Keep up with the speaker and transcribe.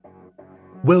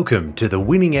Welcome to the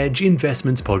Winning Edge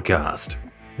Investments Podcast.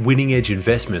 Winning Edge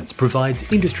Investments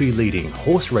provides industry-leading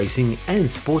horse racing and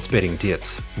sports betting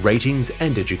tips, ratings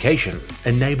and education,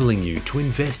 enabling you to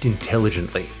invest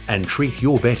intelligently and treat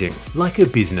your betting like a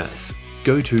business.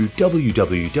 Go to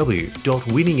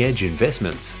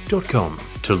www.winningedgeinvestments.com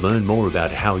to learn more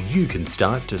about how you can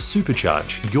start to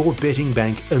supercharge your betting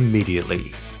bank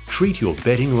immediately. Treat your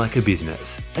betting like a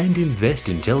business and invest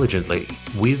intelligently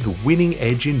with Winning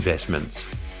Edge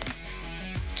Investments.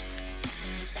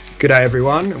 G'day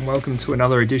everyone and welcome to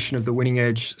another edition of the Winning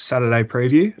Edge Saturday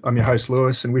Preview. I'm your host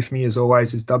Lewis and with me as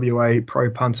always is WA Pro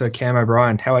Punter Cam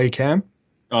O'Brien. How are you, Cam?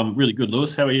 I'm really good,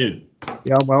 Lewis. How are you?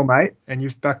 Yeah, I'm well, mate. And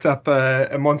you've backed up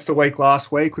a monster week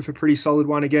last week with a pretty solid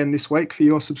one again this week for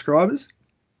your subscribers.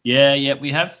 Yeah,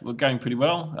 we have. We're going pretty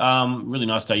well. Really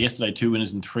nice day yesterday, 2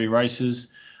 winners and 3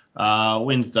 races.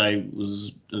 Wednesday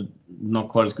was not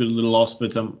quite as good, a little loss,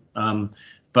 but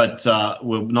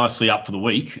we're nicely up for the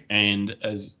week. And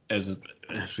as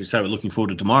we say, we're looking forward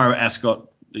to tomorrow, Ascot,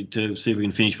 to see if we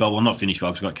can finish well. Well, not finish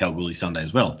well because we've got Kalgoorlie Sunday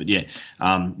as well. But yeah,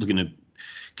 looking to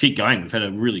keep going. We've had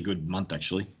a really good month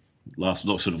actually. Last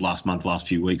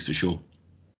few weeks for sure.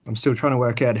 I'm still trying to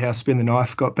work out how Spin the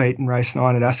Knife got beaten race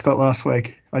 9 at Ascot last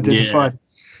week. Identified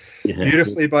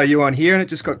beautifully by you on here, and it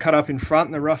just got cut up in front,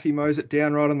 and the roughie mows it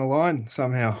down right on the line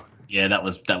somehow. Yeah, that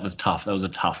was tough. That was a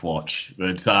tough watch.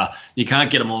 But you can't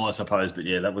get them all, I suppose. But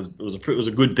yeah, it was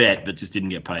a good bet, but just didn't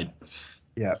get paid.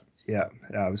 Yeah,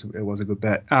 it was a good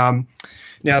bet.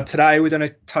 Now today we're going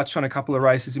to touch on a couple of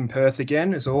races in Perth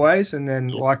again, as always, and then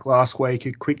like last week,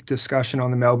 a quick discussion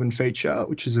on the Melbourne feature,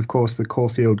 which is of course the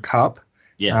Caulfield Cup.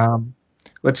 Yeah.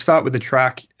 Let's start with the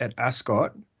track at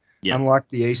Ascot. Yeah. Unlike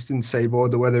the eastern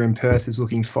seaboard, the weather in Perth is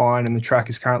looking fine, and the track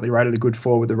is currently rated a good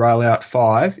 4 with the rail out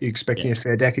 5. Are you expecting a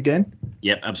fair deck again?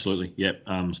 Yep, absolutely. Yep,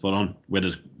 spot on.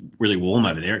 Weather's really warm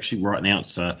over there. Actually, right now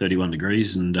it's 31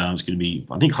 degrees, and it's going to be,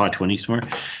 I think, high 20s tomorrow.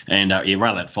 And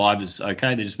rail out 5 is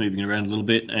okay. They're just moving it around a little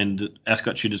bit, and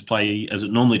Ascot should just play as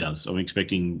it normally does. I'm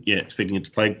expecting it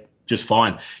to play just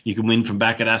fine. You can win from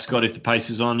back at Ascot if the pace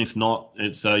is on. If not,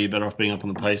 it's you're better off being up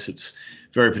on the pace. It's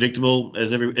very predictable,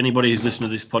 as anybody who's listened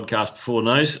to this podcast before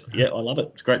knows. Yeah, I love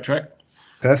it. It's a great track.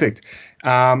 Perfect.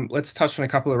 Let's touch on a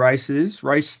couple of races.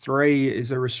 Race 3 is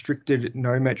a restricted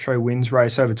no metro wins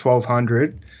race over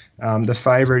 1,200. The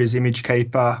favourite is Image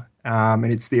Keeper,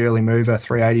 and it's the early mover,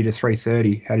 380 to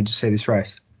 330. How did you see this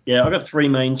race? Yeah, I got 3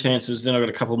 main chances, then I got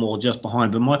a couple more just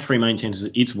behind. But my 3 main chances,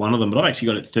 it's one of them. But I actually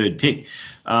got it third pick,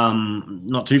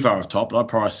 not too far off top. But I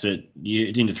priced it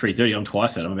into 330. I'm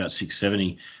twice that. I'm about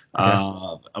 670.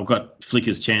 Okay. I've got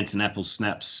Flicker's chance and Apple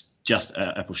Schnaps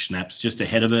just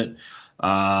ahead of it.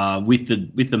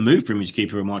 With the move for Image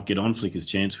Keeper, I might get on Flicker's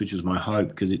chance, which was my hope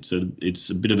because it's a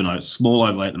bit of a small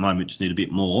overlay at the moment. Just need a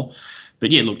bit more.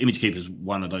 But yeah, look, Image Keeper is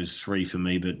one of those 3 for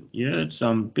me. But yeah, it's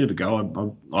a bit of a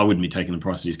go. I wouldn't be taking the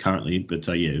price it is currently, but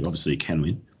yeah, obviously it can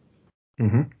win.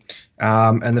 Mm-hmm.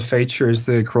 And the feature is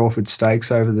the Crawford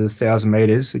Stakes over the 1,000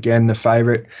 metres. Again, the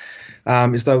favourite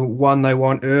is the one they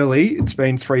want early. It's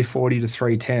been 340 to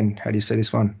 310. How do you see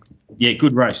this one? Yeah,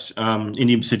 good race.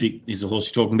 Indian Pacific is the horse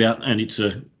you're talking about, and it's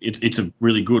a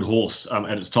really good horse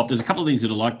at its top. There's a couple of these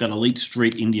that are like that. Elite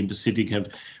Street, Indian Pacific have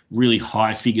really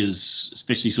high figures,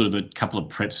 especially sort of a couple of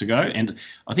preps ago. And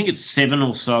I think it's 7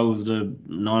 or so of the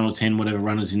 9 or 10 whatever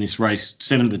runners in this race.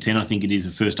 7 of the 10, I think it is,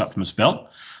 are first up from a spell.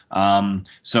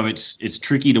 So it's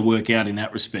tricky to work out in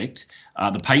that respect.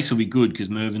 The pace will be good because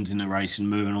Mervin's in the race, and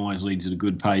Mervin always leads at a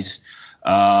good pace.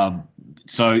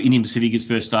 So Indian Pacific is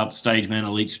first up, Stageman,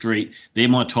 Elite Street. They're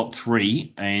my top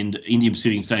 3, and Indian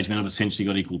Pacific and Stageman have essentially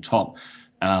got equal top.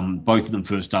 Both of them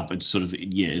first up. It's sort of,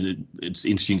 it's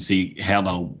interesting to see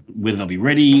whether they'll be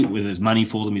ready, whether there's money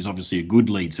for them is obviously a good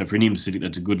lead. So for Indian Pacific,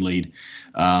 that's a good lead.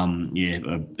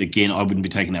 Again, I wouldn't be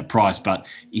taking that price, but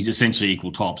he's essentially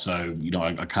equal top. So,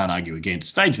 I can't argue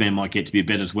against. Stageman might get to be a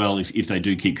bet as well if they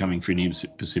do keep coming for Indian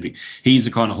Pacific. He's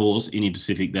the kind of horse, Indian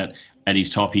Pacific, that at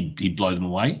his top, he'd blow them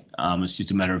away. It's just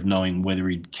a matter of knowing whether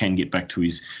he can get back to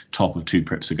his top of 2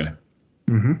 preps ago.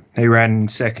 Mm-hmm. He ran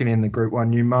second in the Group 1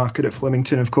 Newmarket at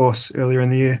Flemington, of course, earlier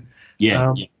in the year.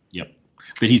 Yeah.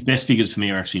 But his best figures for me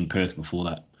are actually in Perth before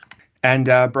that.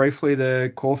 And briefly,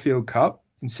 the Caulfield Cup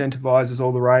incentivises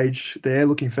all the rage there,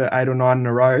 looking for 8 or 9 in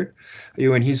a row. Are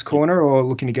you in his corner or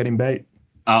looking to get him beat?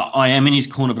 I am in his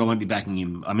corner, but I won't be backing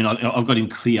him. I mean, I've got him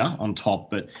clear on top,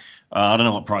 but I don't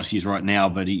know what price he is right now,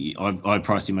 but I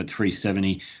priced him at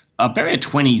 370. Barrier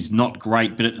 20 is not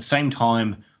great, but at the same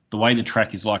time, the way the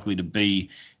track is likely to be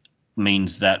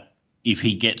means that if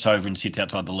he gets over and sits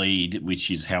outside the lead,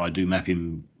 which is how I do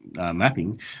mapping,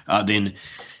 then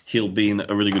he'll be in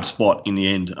a really good spot in the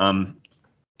end.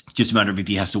 It's just a matter of if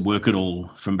he has to work it all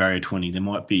from barrier 20. There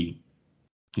might be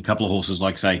a couple of horses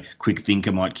like, say, Quick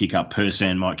Thinker might kick up,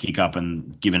 Persan might kick up,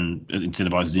 and given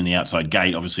Incentivizes in the outside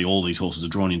gate, obviously all these horses are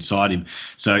drawn inside him.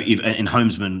 So and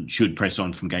Homesman should press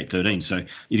on from gate 13. So if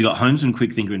you've got Homesman,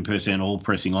 Quick Thinker, and Persan all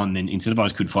pressing on, then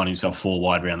Incentivise could find himself 4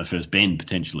 wide around the first bend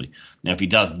potentially. Now, if he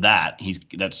does that,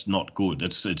 that's not good.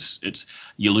 It's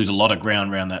you lose a lot of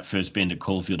ground around that first bend at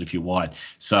Caulfield if you're wide.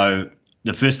 So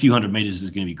the first few hundred metres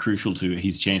is going to be crucial to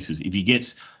his chances. If he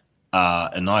gets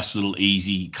a nice little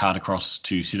easy cart across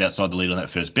to sit outside the lead on that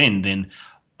first bend, then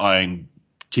I'm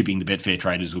tipping the Betfair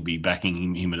traders will be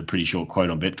backing him at a pretty short quote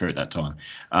on Betfair at that time.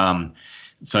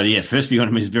 First few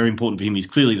hundred metres is very important for him. He's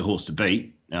clearly the horse to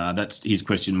beat. That's his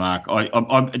question mark.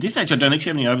 At this stage, I don't actually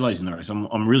have any overlays in the race.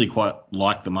 I'm really quite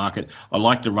like the market. I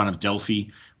like the run of Delphi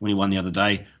when he won the other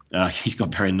day. He's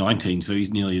got barrier 19, so he's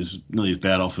nearly as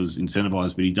bad off as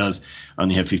Incentivized, but he does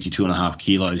only have 52.5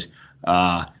 kilos.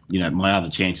 My other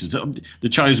chances. The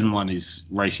Chosen One is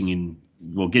racing in.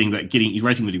 Well, he's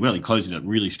racing really well. He closed it up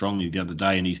really strongly the other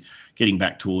day, and he's getting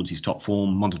back towards his top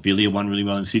form. Montabilia won really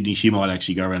well in Sydney. She might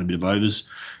actually go around a bit of overs.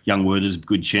 Young Werther's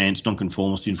good chance.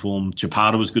 Nonconformist in form.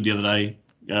 Chapada was good the other day.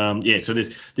 So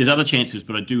there's other chances,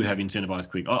 but I do have Incentivized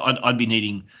Quick. I'd be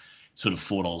needing sort of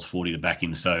 $4.40 to back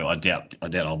him, so I doubt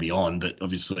I'll be on. But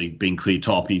obviously, being clear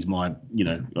top, he's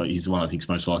he's the one I think is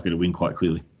most likely to win quite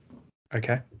clearly.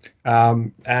 Okay.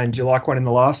 And do you like one in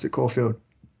the last at Caulfield?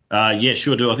 Yeah,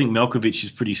 sure do. I think Malkovich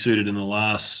is pretty suited in the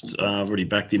last. I've already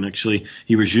backed him actually.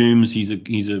 He resumes. He's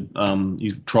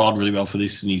trialled really well for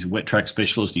this, and he's a wet track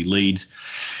specialist. He leads.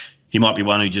 He might be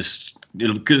one who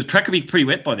because the track could be pretty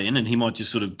wet by then, and he might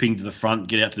just sort of ping to the front,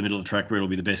 get out to the middle of the track where it'll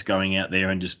be the best going out there,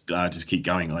 and just keep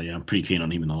going. I'm pretty keen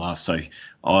on him in the last. So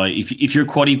if you're a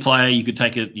quaddie player, you could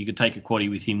take a quaddie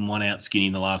with him, one out skinny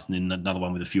in the last, and then another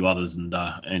one with a few others, and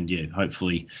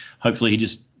hopefully he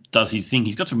just does his thing.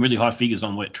 He's got some really high figures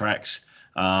on wet tracks,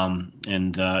 this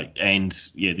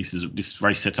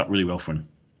race sets up really well for him.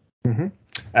 Mm-hmm.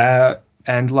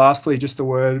 And lastly, just a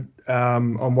word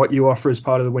on what you offer as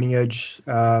part of the Winning Edge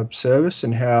service,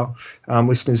 and how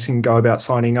listeners can go about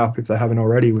signing up if they haven't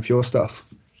already with your stuff.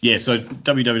 Yeah, so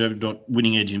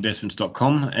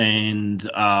www.winningedgeinvestments.com,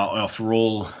 and I offer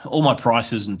all my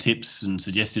prices and tips and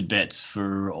suggested bets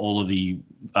for all of the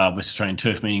West Australian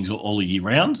turf meetings all year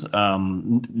round.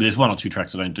 There's one or two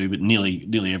tracks I don't do, but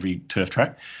nearly every turf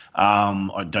track.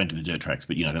 I don't do the dirt tracks,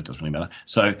 but that doesn't really matter.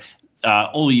 So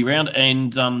all year round,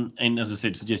 and as I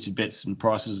said, suggested bets and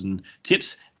prices and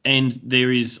tips. And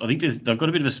they've got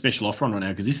a bit of a special offer on right now,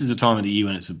 because this is the time of the year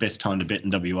when it's the best time to bet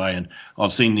in WA. And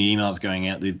I've seen the emails going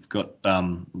out. They've got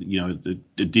a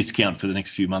discount for the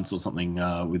next few months or something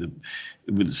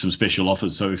with some special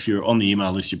offers. So if you're on the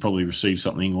email list, you probably receive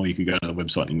something, or you could go to the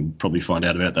website and probably find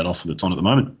out about that offer that's on at the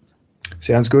moment.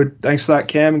 Sounds good. Thanks for that,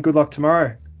 Cam, and good luck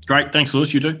tomorrow. Great. Thanks,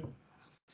 Lewis. You too.